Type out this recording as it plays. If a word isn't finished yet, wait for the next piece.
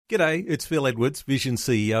G'day, it's Phil Edwards, Vision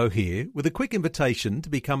CEO here, with a quick invitation to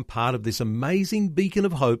become part of this amazing beacon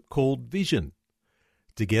of hope called Vision.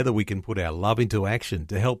 Together we can put our love into action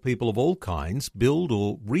to help people of all kinds build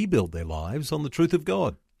or rebuild their lives on the truth of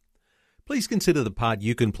God. Please consider the part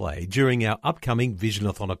you can play during our upcoming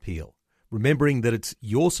Visionathon appeal, remembering that it's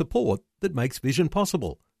your support that makes Vision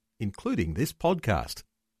possible, including this podcast.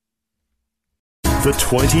 The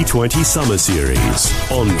 2020 Summer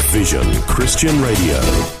Series on Vision Christian Radio.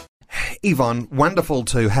 Yvonne, wonderful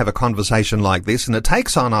to have a conversation like this, and it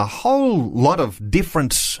takes on a whole lot of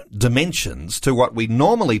different dimensions to what we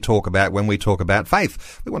normally talk about when we talk about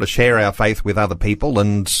faith. We want to share our faith with other people,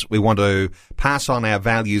 and we want to pass on our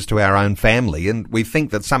values to our own family, and we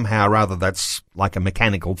think that somehow or other that's like a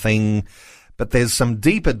mechanical thing. But there's some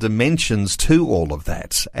deeper dimensions to all of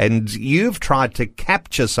that, and you've tried to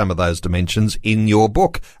capture some of those dimensions in your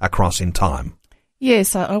book, Across in Time.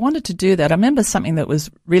 Yes, I wanted to do that. I remember something that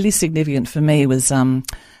was really significant for me was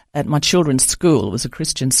at my children's school. It was a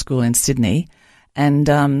Christian school in Sydney, and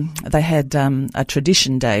they had a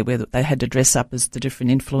tradition day where they had to dress up as the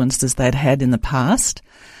different influences they'd had in the past.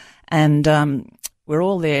 And we're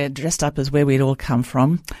all there dressed up as where we'd all come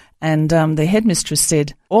from. And the headmistress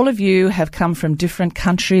said, all of you have come from different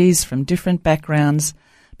countries, from different backgrounds,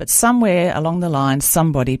 but somewhere along the line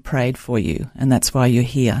somebody prayed for you, and that's why you're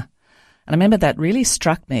here. And I remember that really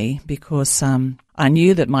struck me because I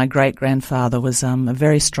knew that my great-grandfather was a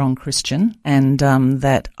very strong Christian, and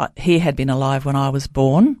that he had been alive when I was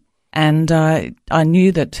born. And I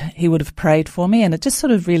knew that he would have prayed for me, and it just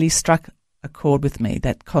sort of really struck a chord with me,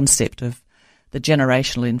 that concept of the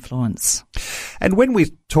generational influence. And when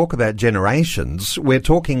we talk about generations, we're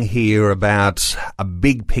talking here about a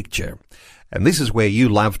big picture. And this is where you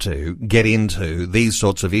love to get into these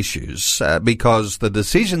sorts of issues, because the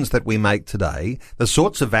decisions that we make today, the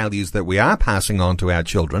sorts of values that we are passing on to our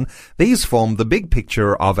children, these form the big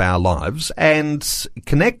picture of our lives, and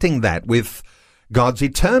connecting that with God's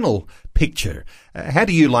eternal picture. How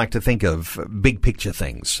do you like to think of big picture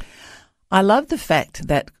things? I love the fact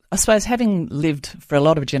that, I suppose, having lived for a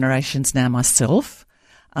lot of generations now myself,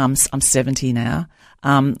 I'm 70 now,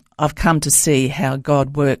 I've come to see how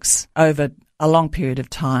God works over a long period of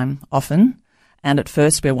time often, and at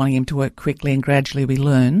first we're wanting him to work quickly, and gradually we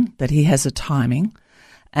learn that he has a timing,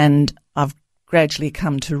 and I've gradually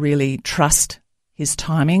come to really trust his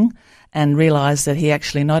timing and realise that he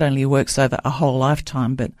actually not only works over a whole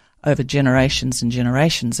lifetime but over generations and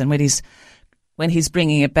generations. And when he's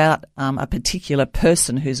bringing about a particular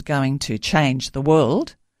person who's going to change the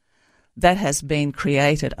world, that has been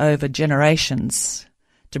created over generations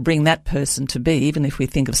to bring that person to be. Even if we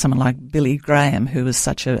think of someone like Billy Graham, who was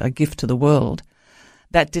such a gift to the world,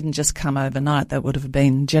 that didn't just come overnight. That would have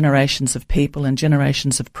been generations of people and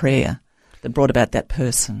generations of prayer that brought about that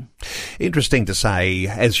person. Interesting to say,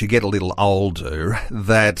 as you get a little older,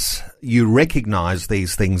 that you recognise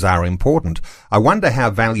these things are important. I wonder how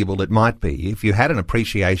valuable it might be if you had an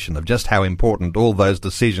appreciation of just how important all those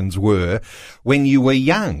decisions were when you were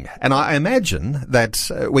young. And I imagine that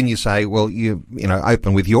when you say, well, you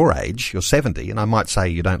open with your age, you're 70, and I might say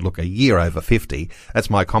you don't look a year over 50. That's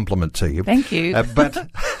my compliment to you. Thank you.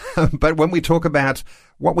 But when we talk about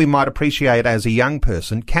what we might appreciate as a young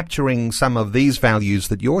person, capturing some of these values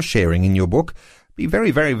that you're sharing in your book, be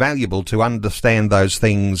very, very valuable to understand those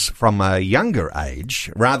things from a younger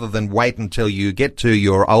age rather than wait until you get to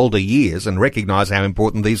your older years and recognise how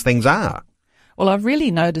important these things are. Well, I've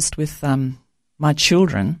really noticed with my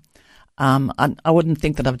children, I wouldn't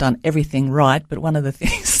think that I've done everything right, but one of the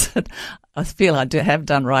things that I feel I have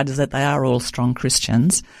done right is that they are all strong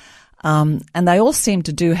Christians. And they all seem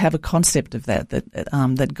to have a concept of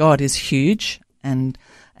that God is huge and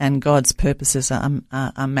God's purposes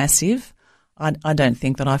are massive. I don't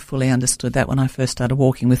think that I fully understood that when I first started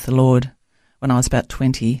walking with the Lord when I was about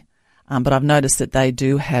 20. But I've noticed that they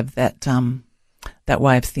do have that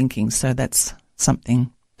way of thinking. So that's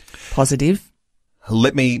something positive.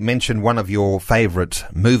 Let me mention one of your favourite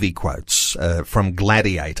movie quotes from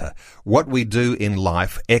Gladiator. What we do in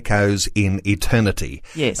life echoes in eternity.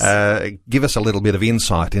 Yes. Give us a little bit of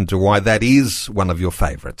insight into why that is one of your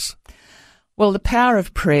favourites. Well, the power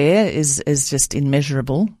of prayer is just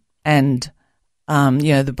immeasurable. And,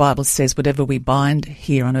 the Bible says whatever we bind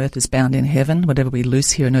here on earth is bound in heaven. Whatever we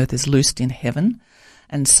loose here on earth is loosed in heaven.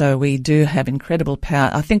 And so we do have incredible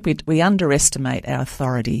power. I think we underestimate our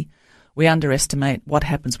authority. We underestimate what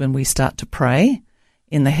happens when we start to pray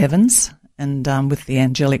in the heavens and with the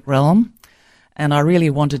angelic realm. And I really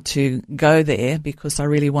wanted to go there because I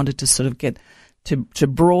really wanted to sort of get to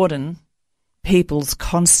broaden people's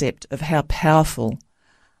concept of how powerful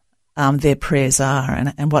their prayers are,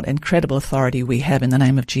 and what incredible authority we have in the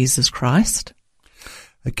name of Jesus Christ.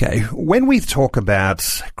 Okay, when we talk about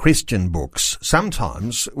Christian books,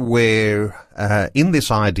 sometimes we're in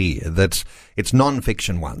this idea that it's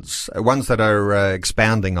non-fiction ones that are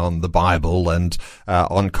expounding on the Bible and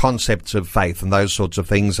on concepts of faith and those sorts of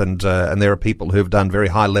things, and there are people who've done very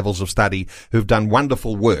high levels of study who've done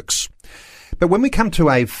wonderful works. But when we come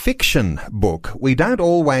to a fiction book, we don't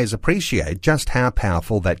always appreciate just how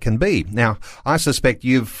powerful that can be. Now, I suspect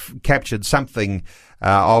you've captured something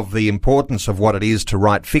of the importance of what it is to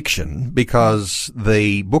write fiction, because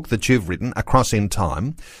the book that you've written, Across in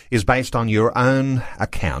Time, is based on your own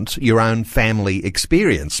account, your own family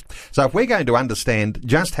experience. So if we're going to understand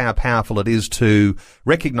just how powerful it is to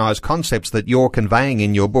recognise concepts that you're conveying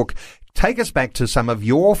in your book, take us back to some of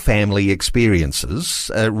your family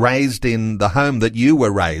experiences, raised in the home that you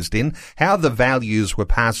were raised in, how the values were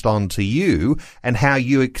passed on to you, and how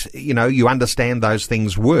you understand those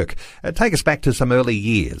things work. Take us back to some early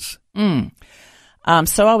years.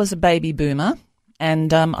 So I was a baby boomer,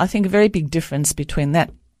 and I think a very big difference between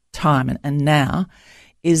that time and now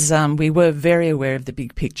is we were very aware of the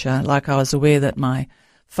big picture. Like, I was aware that my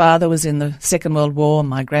father was in the Second World War,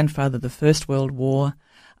 my grandfather the First World War,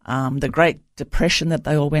 the Great Depression that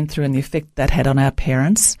they all went through and the effect that had on our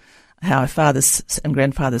parents, how our fathers and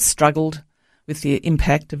grandfathers struggled with the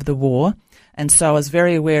impact of the war. And so I was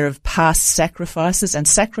very aware of past sacrifices, and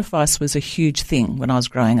sacrifice was a huge thing when I was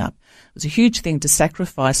growing up. It was a huge thing to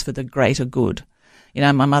sacrifice for the greater good. You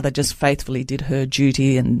know, my mother just faithfully did her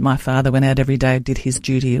duty, and my father went out every day, did his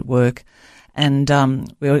duty at work. And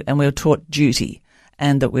we were taught duty,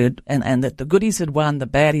 and that that the goodies had won, the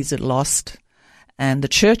baddies had lost. And the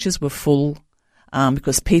churches were full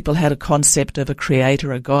because people had a concept of a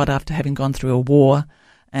creator, a God, after having gone through a war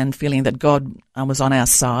and feeling that God was on our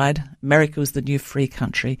side. America was the new free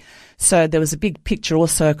country. So there was a big picture,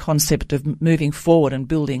 also a concept of moving forward and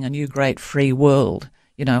building a new great free world,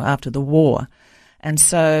 after the war. And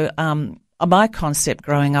so my concept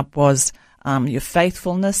growing up was your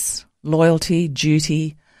faithfulness, loyalty,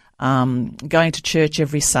 duty, going to church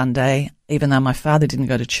every Sunday, even though my father didn't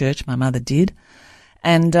go to church, my mother did.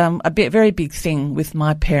 And very big thing with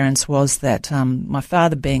my parents was that my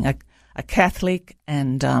father being a Catholic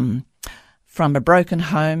and from a broken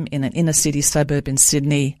home in an inner city suburb in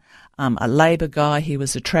Sydney, a Labor guy, he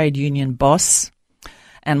was a trade union boss.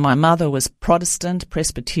 And my mother was Protestant,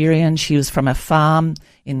 Presbyterian. She was from a farm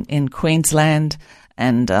in Queensland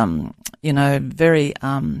and, very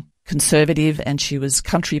conservative, and she was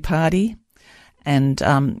Country Party. And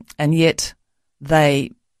yet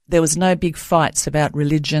there was no big fights about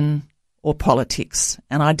religion or politics.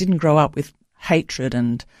 And I didn't grow up with hatred,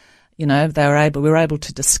 and, we were able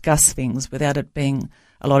to discuss things without it being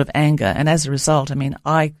a lot of anger. And as a result,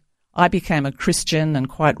 I became a Christian and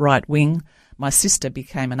quite right-wing. My sister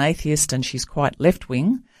became an atheist, and she's quite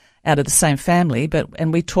left-wing, out of the same family,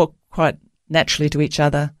 and we talk quite naturally to each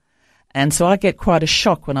other. And so I get quite a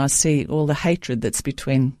shock when I see all the hatred that's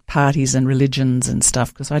between parties and religions and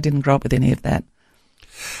stuff, because I didn't grow up with any of that.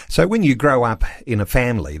 So when you grow up in a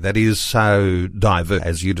family that is so diverse,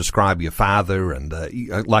 as you describe your father, and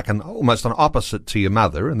like almost an opposite to your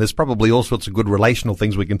mother, and there's probably all sorts of good relational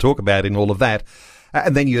things we can talk about in all of that,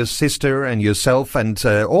 and then your sister and yourself and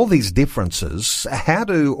all these differences, how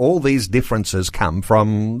do all these differences come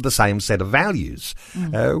from the same set of values?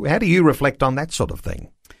 How do you reflect on that sort of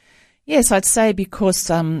thing? Yes, I'd say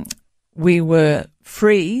because we were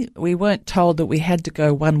free. We weren't told that we had to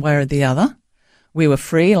go one way or the other. We were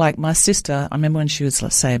free. Like my sister, I remember when she was,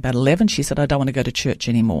 let's say, about 11, she said, I don't want to go to church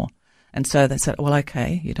anymore. And so they said, well,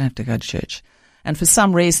 okay, you don't have to go to church. And for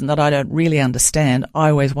some reason that I don't really understand, I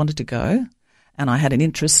always wanted to go. And I had an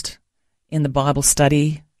interest in the Bible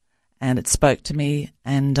study, and it spoke to me,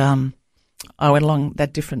 and I went along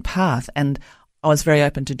that different path, and I was very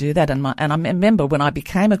open to do that. And I remember when I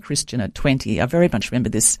became a Christian at 20, I very much remember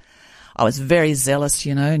this. I was very zealous,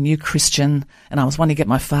 new Christian, and I was wanting to get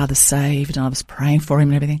my father saved, and I was praying for him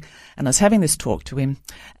and everything. And I was having this talk to him,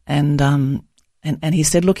 and he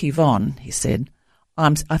said, look, Yvonne, he said,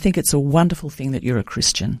 I think it's a wonderful thing that you're a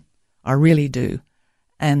Christian. I really do.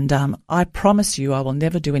 And I promise you I will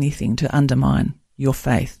never do anything to undermine your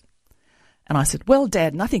faith. And I said, well,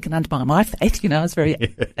 Dad, nothing can undermine my faith. I was very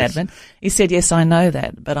adamant. He said, yes, I know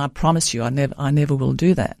that, but I promise you I never will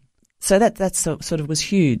do that. So that sort of was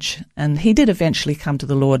huge. And he did eventually come to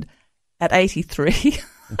the Lord at 83,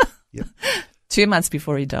 Yep. 2 months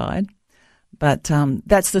before he died. But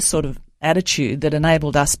that's the sort of attitude that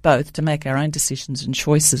enabled us both to make our own decisions and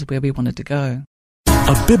choices where we wanted to go.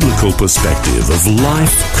 A biblical perspective of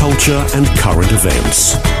life, culture and current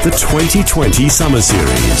events. The 2020 Summer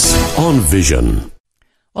Series on Vision.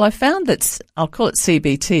 Well, I found that, I'll call it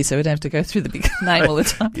CBT so we don't have to go through the big name all the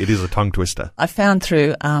time. It is a tongue twister. I found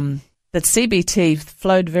through that CBT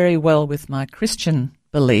flowed very well with my Christian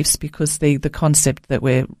beliefs because the concept that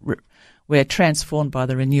we're transformed by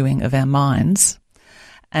the renewing of our minds.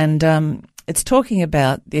 And it's talking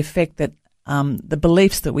about the effect that the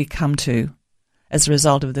beliefs that we come to as a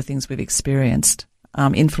result of the things we've experienced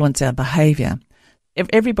influence our behaviour.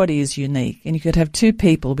 Everybody is unique, and you could have two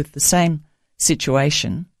people with the same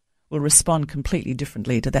situation will respond completely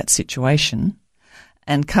differently to that situation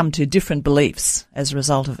and come to different beliefs as a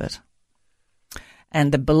result of it.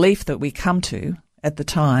 And the belief that we come to at the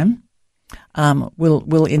time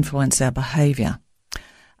will influence our behaviour.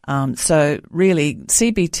 So really,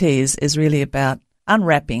 CBT is really about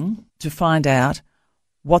unwrapping to find out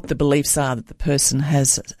what the beliefs are that the person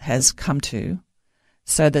has come to,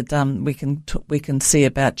 so that we can see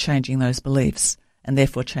about changing those beliefs and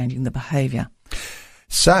therefore changing the behaviour.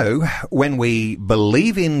 So, when we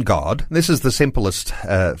believe in God, this is the simplest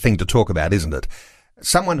thing to talk about, isn't it?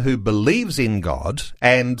 Someone who believes in God,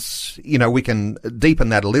 and, you know, we can deepen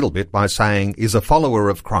that a little bit by saying is a follower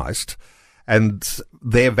of Christ, and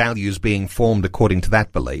their values being formed according to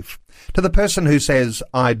that belief. To the person who says,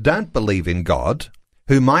 I don't believe in God,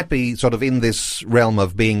 who might be sort of in this realm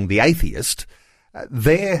of being the atheist,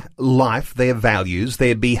 their life, their values,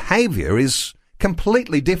 their behaviour is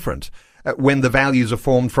completely different when the values are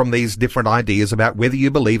formed from these different ideas about whether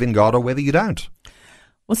you believe in God or whether you don't.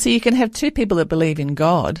 Well, see, you can have two people that believe in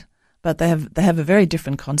God, but they have a very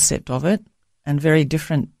different concept of it and very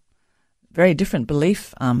different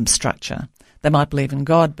belief structure. They might believe in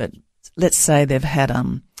God, but let's say they've had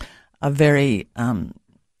a very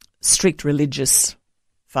strict religious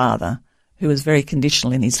father who is very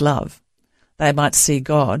conditional in his love. They might see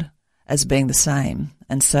God as being the same,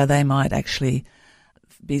 and so they might actually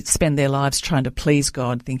spend their lives trying to please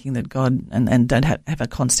God, thinking that God and don't have a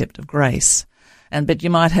concept of grace. But you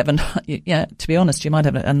might have to be honest, you might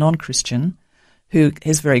have a non-Christian who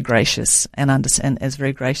is very gracious and is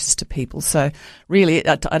very gracious to people. So really,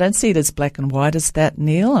 I don't see it as black and white as that,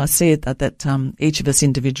 Neil. I see it that each of us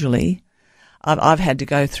individually, I've had to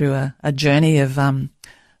go through a journey of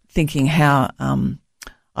thinking how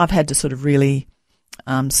I've had to sort of really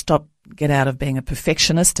get out of being a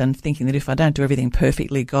perfectionist and thinking that if I don't do everything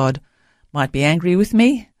perfectly, God might be angry with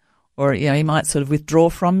me, or He might sort of withdraw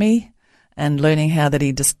from me, and learning how that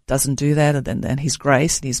He just doesn't do that, and His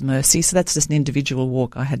grace and His mercy. So that's just an individual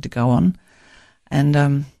walk I had to go on. And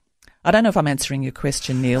I don't know if I'm answering your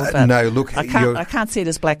question, Neil, but no, look, I can't see it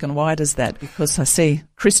as black and white as that, because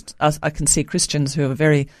I can see Christians who are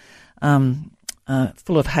very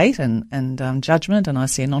full of hate and judgment, and I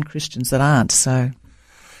see non-Christians that aren't. So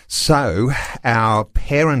our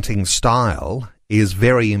parenting style is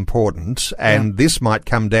very important, and this might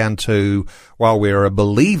come down to, while we're a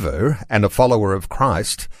believer and a follower of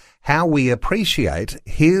Christ, how we appreciate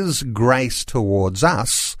His grace towards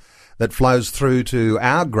us that flows through to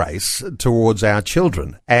our grace towards our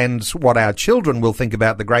children, and what our children will think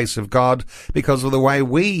about the grace of God because of the way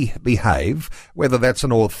we behave, whether that's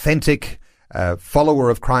an authentic follower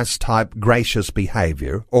of Christ type gracious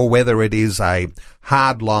behaviour, or whether it is a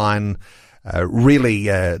hardline, really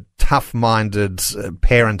tough-minded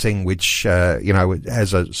parenting, which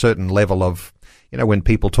has a certain level of, when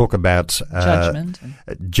people talk about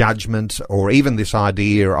judgment, or even this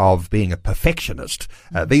idea of being a perfectionist,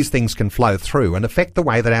 these things can flow through and affect the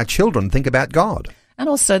way that our children think about God. And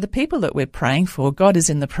also the people that we're praying for, God is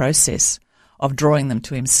in the process of drawing them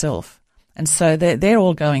to Himself. And so they're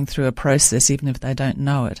all going through a process, even if they don't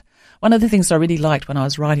know it. One of the things I really liked when I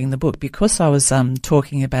was writing the book, because I was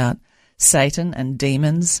talking about Satan and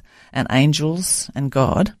demons and angels and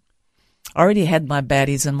God, I already had my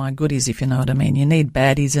baddies and my goodies, if you know what I mean. You need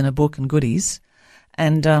baddies in a book and goodies.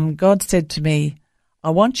 And God said to me,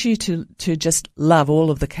 I want you to just love all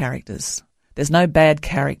of the characters. There's no bad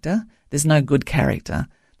character. There's no good character.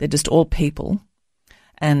 They're just all people.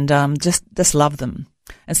 And just love them.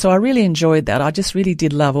 And so I really enjoyed that. I just really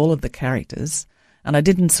did love all of the characters. And I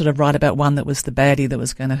didn't sort of write about one that was the baddie that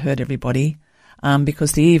was going to hurt everybody,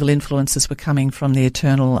 because the evil influences were coming from the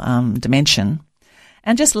eternal dimension.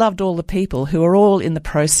 And just loved all the people who are all in the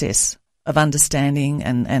process of understanding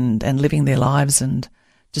and living their lives and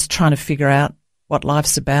just trying to figure out what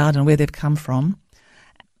life's about and where they've come from,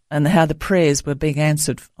 and how the prayers were being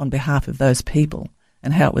answered on behalf of those people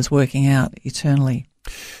and how it was working out eternally.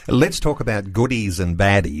 Let's talk about goodies and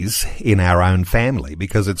baddies in our own family,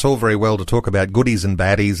 because it's all very well to talk about goodies and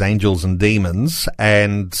baddies, angels and demons,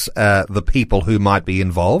 and the people who might be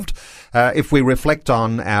involved. If we reflect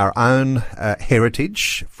on our own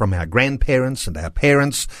heritage from our grandparents and our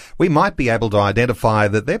parents, we might be able to identify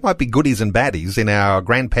that there might be goodies and baddies in our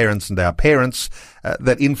grandparents and our parents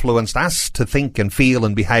that influenced us to think and feel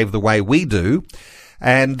and behave the way we do.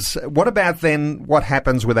 And what about then what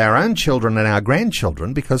happens with our own children and our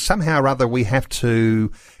grandchildren? Because somehow or other we have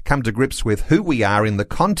to come to grips with who we are in the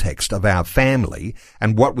context of our family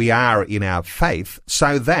and what we are in our faith,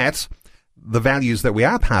 so that the values that we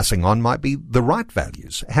are passing on might be the right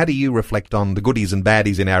values. How do you reflect on the goodies and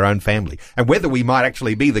baddies in our own family, and whether we might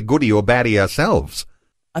actually be the goodie or baddie ourselves?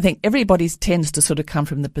 I think everybody tends to sort of come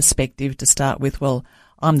from the perspective to start with, well,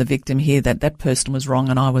 I'm the victim here, that person was wrong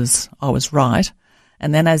and I was right.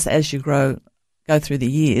 And then as you go through the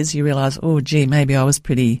years, you realise, oh, gee, maybe I was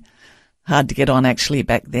pretty hard to get on actually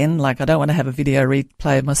back then. Like, I don't want to have a video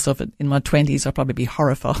replay of myself in my 20s. I'll probably be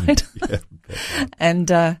horrified. And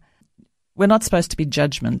we're not supposed to be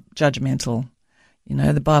judgmental. You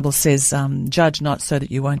know, the Bible says, judge not so that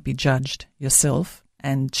you won't be judged yourself,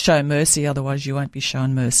 and show mercy, otherwise you won't be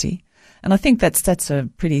shown mercy. And I think that's a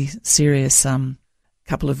pretty serious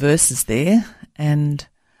couple of verses there. And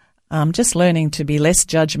just learning to be less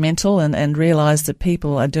judgmental and realise that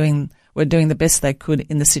people were doing the best they could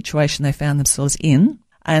in the situation they found themselves in,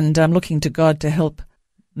 and looking to God to help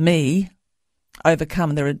me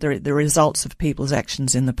overcome the results of people's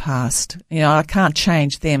actions in the past. You know, I can't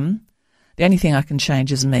change them. The only thing I can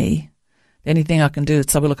change is me. The only thing I can do is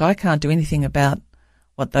say, well, look, I can't do anything about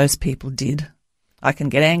what those people did. I can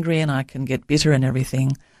get angry and I can get bitter and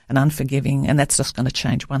everything and unforgiving, and that's just going to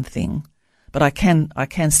change one thing. But I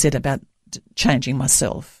can set about changing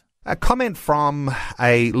myself. A comment from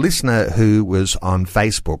a listener who was on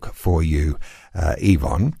Facebook for you,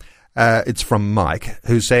 Yvonne. It's from Mike,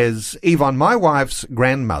 who says, Yvonne, my wife's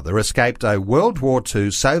grandmother escaped a World War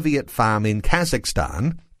II Soviet farm in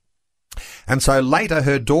Kazakhstan, and so later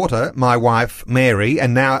her daughter, my wife Mary,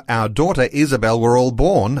 and now our daughter Isabel were all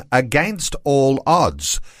born against all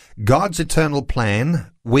odds. God's eternal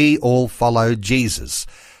plan, we all follow Jesus.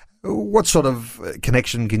 What sort of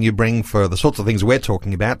connection can you bring for the sorts of things we're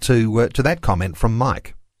talking about to that comment from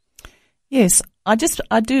Mike? Yes, I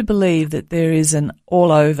do believe that there is an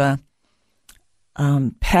all-over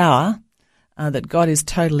power, that God is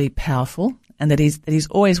totally powerful, and that He's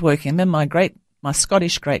always working. I remember my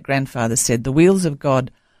Scottish great-grandfather said, "The wheels of God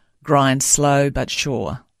grind slow but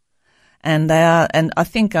sure," and they are. And I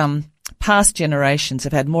think past generations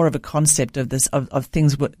have had more of a concept of this of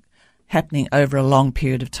things happening over a long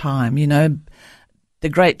period of time. You know, the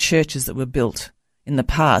great churches that were built in the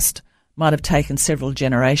past might have taken several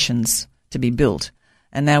generations to be built,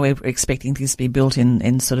 and now we're expecting things to be built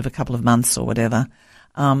in sort of a couple of months or whatever.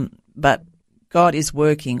 But God is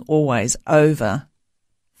working always over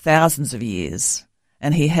thousands of years,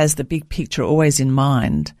 and He has the big picture always in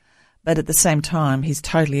mind. But at the same time, He's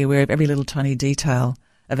totally aware of every little tiny detail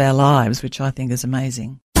of our lives, which I think is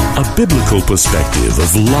amazing. A biblical perspective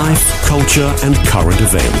of life, culture and current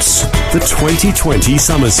events. The 2020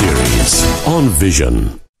 Summer Series on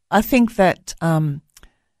Vision. I think that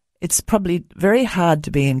it's probably very hard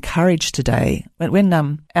to be encouraged today. When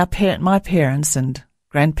my parents and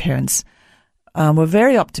grandparents were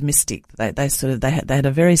very optimistic. They had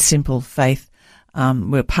a very simple faith.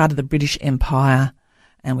 We're part of the British Empire,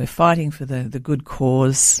 and we're fighting for the good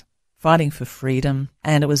cause, fighting for freedom,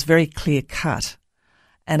 and it was very clear cut.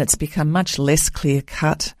 And it's become much less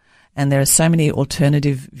clear-cut, and there are so many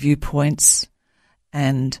alternative viewpoints,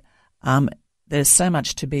 and there's so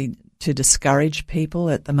much to discourage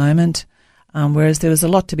people at the moment, whereas there was a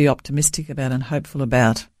lot to be optimistic about and hopeful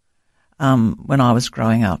about when I was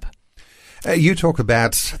growing up. You talk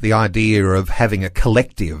about the idea of having a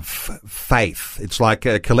collective faith. It's like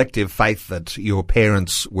a collective faith that your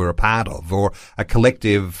parents were a part of, or a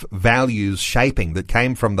collective values shaping that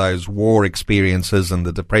came from those war experiences and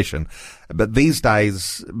the Depression. But these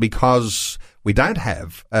days, because we don't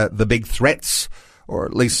have the big threats, or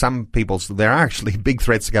at least some people, there are actually big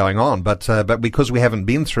threats going on, but because we haven't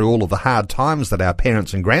been through all of the hard times that our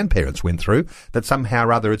parents and grandparents went through, that somehow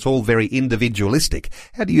or other it's all very individualistic.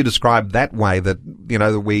 How do you describe that way that, you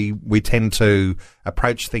know, we tend to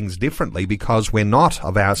approach things differently because we're not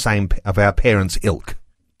of our parents' ilk?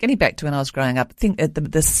 Getting back to when I was growing up, I think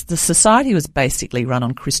the society was basically run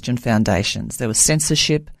on Christian foundations. There was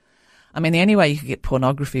censorship. I mean, the only way you could get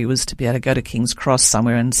pornography was to be able to go to King's Cross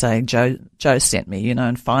somewhere and say, Joe sent me, you know,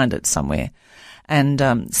 and find it somewhere.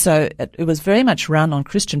 And so it was very much run on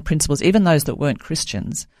Christian principles, even those that weren't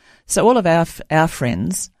Christians. So all of our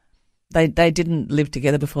friends, they didn't live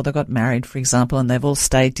together before they got married, for example, and they've all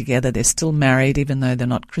stayed together. They're still married, even though they're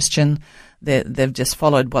not Christian. They've just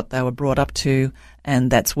followed what they were brought up to,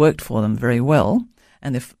 and that's worked for them very well.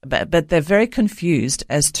 And but they're very confused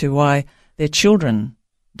as to why their children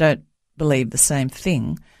don't believe the same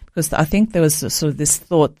thing, because I think there was sort of this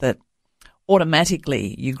thought that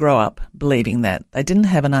automatically you grow up believing that. They didn't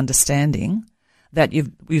have an understanding that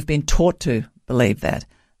you've been taught to believe that.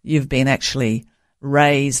 You've been actually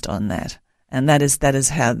raised on that, and that is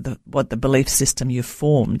how what the belief system you've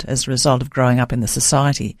formed as a result of growing up in the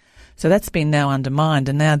society. So that's been now undermined,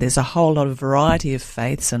 and now there's a whole lot of variety of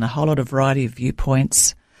faiths and a whole lot of variety of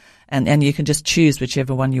viewpoints, and you can just choose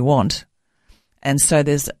whichever one you want. And so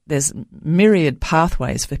there's myriad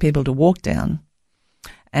pathways for people to walk down,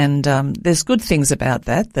 and there's good things about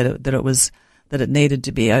that it needed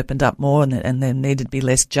to be opened up more, and there needed to be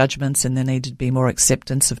less judgments, and there needed to be more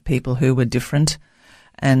acceptance of people who were different.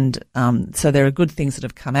 And so there are good things that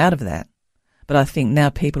have come out of that. But I think now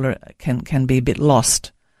people can be a bit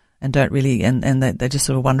lost and don't really, and they're just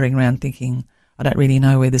sort of wandering around thinking, I don't really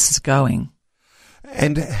know where this is going.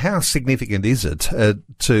 And how significant is it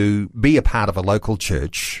to be a part of a local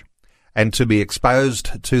church and to be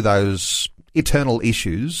exposed to those eternal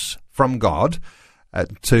issues from God,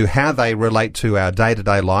 to how they relate to our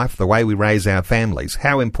day-to-day life, the way we raise our families?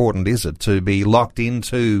 How important is it to be locked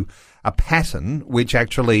into a pattern which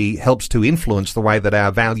actually helps to influence the way that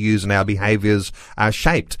our values and our behaviours are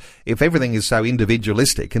shaped? If everything is so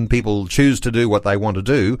individualistic and people choose to do what they want to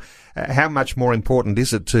do, how much more important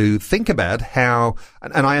is it to think about how,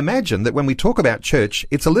 and I imagine that when we talk about church,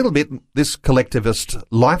 it's a little bit this collectivist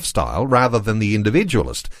lifestyle rather than the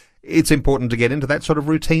individualist. It's important to get into that sort of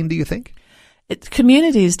routine, do you think?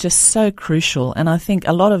 Community is just so crucial, and I think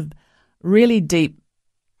a lot of really deep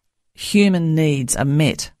human needs are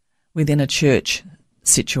met within a church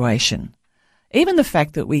situation. Even the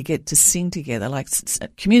fact that we get to sing together, like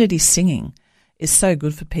community singing, is so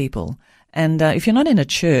good for people. And if you're not in a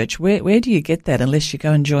church, where do you get that unless you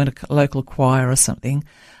go and join a local choir or something?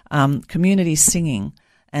 Community singing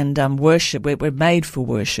and worship, we're made for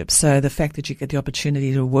worship. So the fact that you get the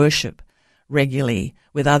opportunity to worship regularly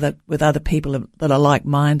with other people that are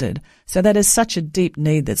like-minded, so that is such a deep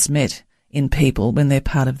need that's met in people when they're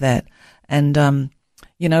part of that. And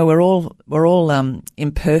you know, we're all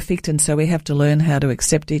imperfect, and so we have to learn how to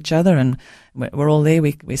accept each other. And we're all there.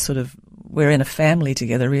 We're in a family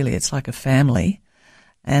together. Really, it's like a family,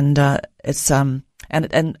 and it's and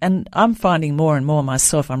I'm finding more and more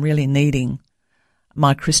myself. I'm really needing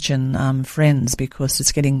my Christian friends, because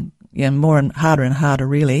it's getting more and harder,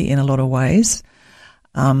 really, in a lot of ways.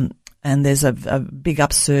 And there's a big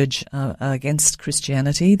upsurge against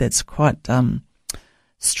Christianity that's quite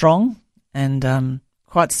strong and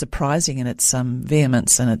quite surprising in its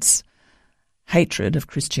vehemence and its hatred of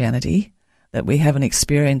Christianity that we haven't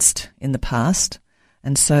experienced in the past.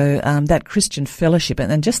 And so that Christian fellowship,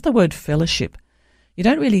 and just the word fellowship, you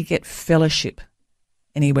don't really get fellowship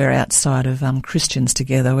anywhere outside of Christians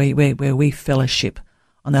together where we fellowship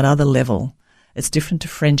on that other level. It's different to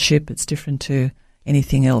friendship. It's different to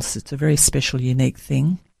anything else. It's a very special, unique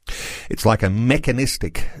thing. It's like a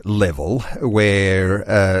mechanistic level where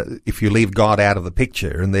if you leave God out of the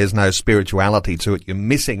picture and there's no spirituality to it, you're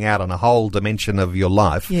missing out on a whole dimension of your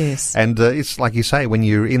life. Yes. And it's like you say, when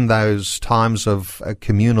you're in those times of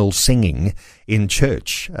communal singing in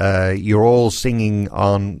church, you're all singing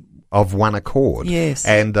of one accord. Yes.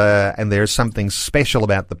 And there's something special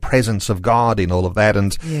about the presence of God in all of that,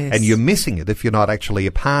 and yes. and you're missing it if you're not actually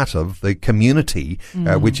a part of the community,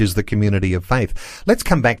 which is the community of faith. Let's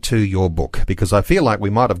come back to your book, because I feel like we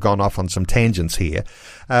might have gone off on some tangents here.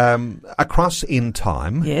 Across in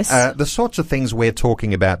Time, yes. The sorts of things we're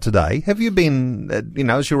talking about today, have you been,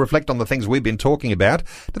 as you reflect on the things we've been talking about,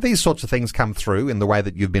 do these sorts of things come through in the way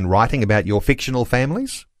that you've been writing about your fictional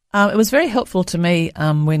families? It was very helpful to me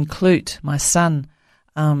when Clute, my son,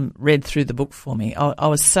 read through the book for me. I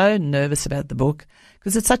was so nervous about the book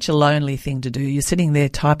because it's such a lonely thing to do. You're sitting there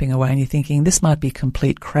typing away and you're thinking, this might be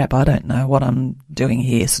complete crap. I don't know what I'm doing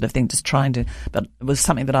here, sort of thing, just trying to, but it was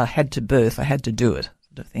something that I had to birth. I had to do it,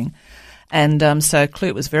 sort of thing. And so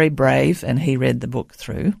Clute was very brave, and he read the book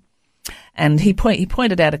through. And he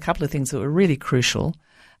pointed out a couple of things that were really crucial.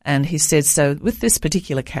 And he said, so with this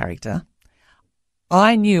particular character,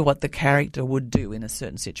 I knew what the character would do in a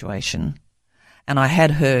certain situation, and I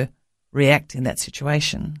had her react in that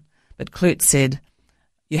situation. But Clute said,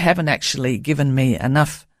 you haven't actually given me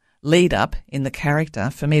enough lead up in the character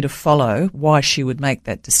for me to follow why she would make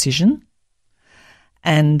that decision.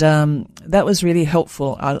 And that was really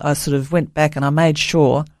helpful. I sort of went back and I made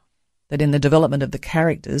sure that in the development of the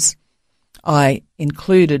characters, I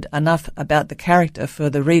included enough about the character for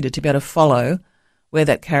the reader to be able to follow where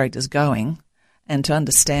that character's going and to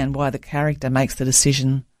understand why the character makes the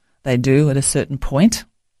decision they do at a certain point.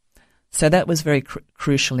 So that was very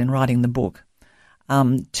crucial in writing the book,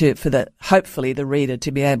 hopefully the reader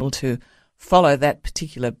to be able to follow that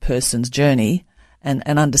particular person's journey and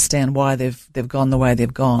understand why they've gone the way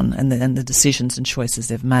they've gone and the decisions and choices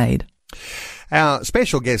they've made. Our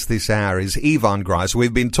special guest this hour is Yvonne Grice.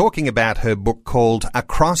 We've been talking about her book called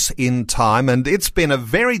Across in Time, and it's been a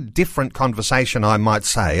very different conversation, I might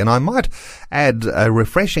say, and I might add a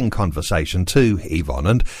refreshing conversation too,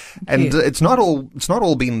 Yvonne. And it's not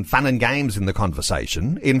all been fun and games in the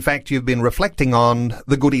conversation. In fact, you've been reflecting on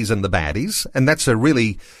the goodies and the baddies, and that's a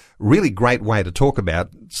really great way to talk about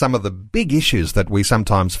some of the big issues that we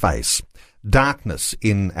sometimes face. Darkness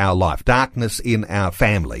in our life, darkness in our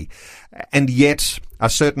family, and yet a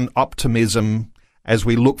certain optimism as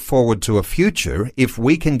we look forward to a future, if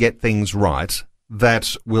we can get things right,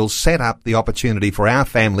 that will set up the opportunity for our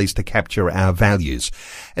families to capture our values.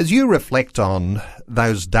 As you reflect on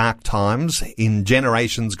those dark times in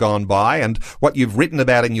generations gone by and what you've written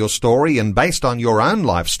about in your story and based on your own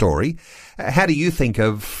life story, how do you think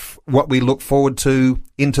of what we look forward to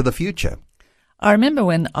into the future? I remember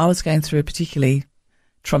when I was going through a particularly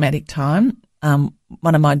traumatic time,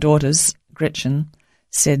 one of my daughters, Gretchen,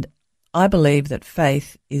 said, "I believe that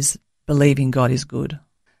faith is believing God is good."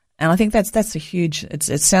 And I think that's a huge,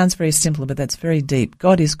 it sounds very simple, but that's very deep.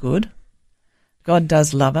 God is good. God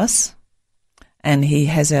does love us, and he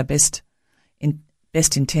has our best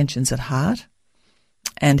intentions at heart,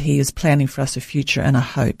 and he is planning for us a future and a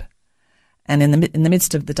hope. And in the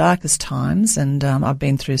midst of the darkest times, and I've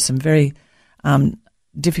been through some very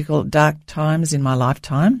difficult, dark times in my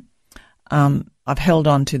lifetime, I've held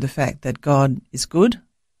on to the fact that God is good,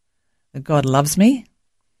 that God loves me,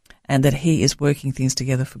 and that he is working things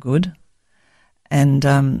together for good.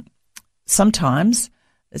 And sometimes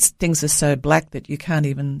things are so black that you can't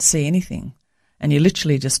even see anything, and you're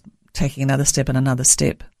literally just taking another step and another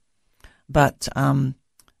step. But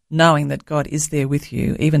knowing that God is there with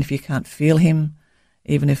you, even if you can't feel him,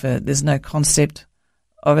 even if there's no concept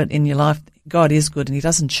of it in your life, God is good and he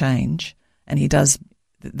doesn't change, and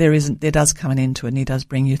there does come an end to it, and he does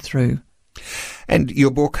bring you through. And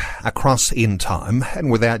your book, Across in Time,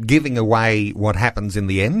 and without giving away what happens in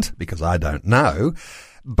the end, because I don't know,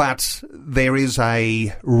 but there is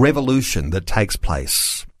a revolution that takes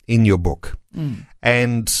place in your book.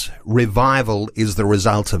 And revival is the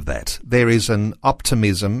result of that. There is an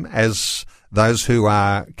optimism as those who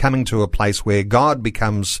are coming to a place where God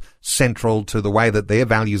becomes central to the way that their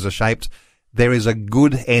values are shaped. There is a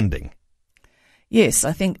good ending. Yes,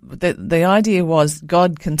 I think the idea was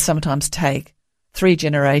God can sometimes take 3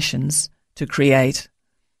 generations to create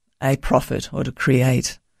a prophet or to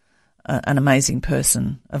create an amazing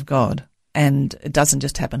person of God, and it doesn't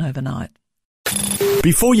just happen overnight.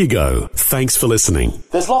 Before you go, thanks for listening.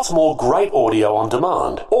 There's lots more great audio on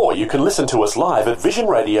demand, or you can listen to us live at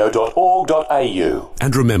visionradio.org.au.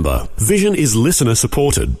 And remember, Vision is listener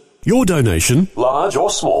supported. Your donation, large or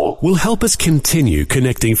small, will help us continue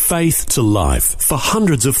connecting faith to life for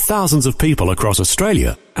hundreds of thousands of people across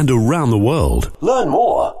Australia and around the world. Learn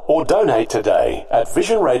more or donate today at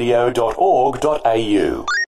visionradio.org.au.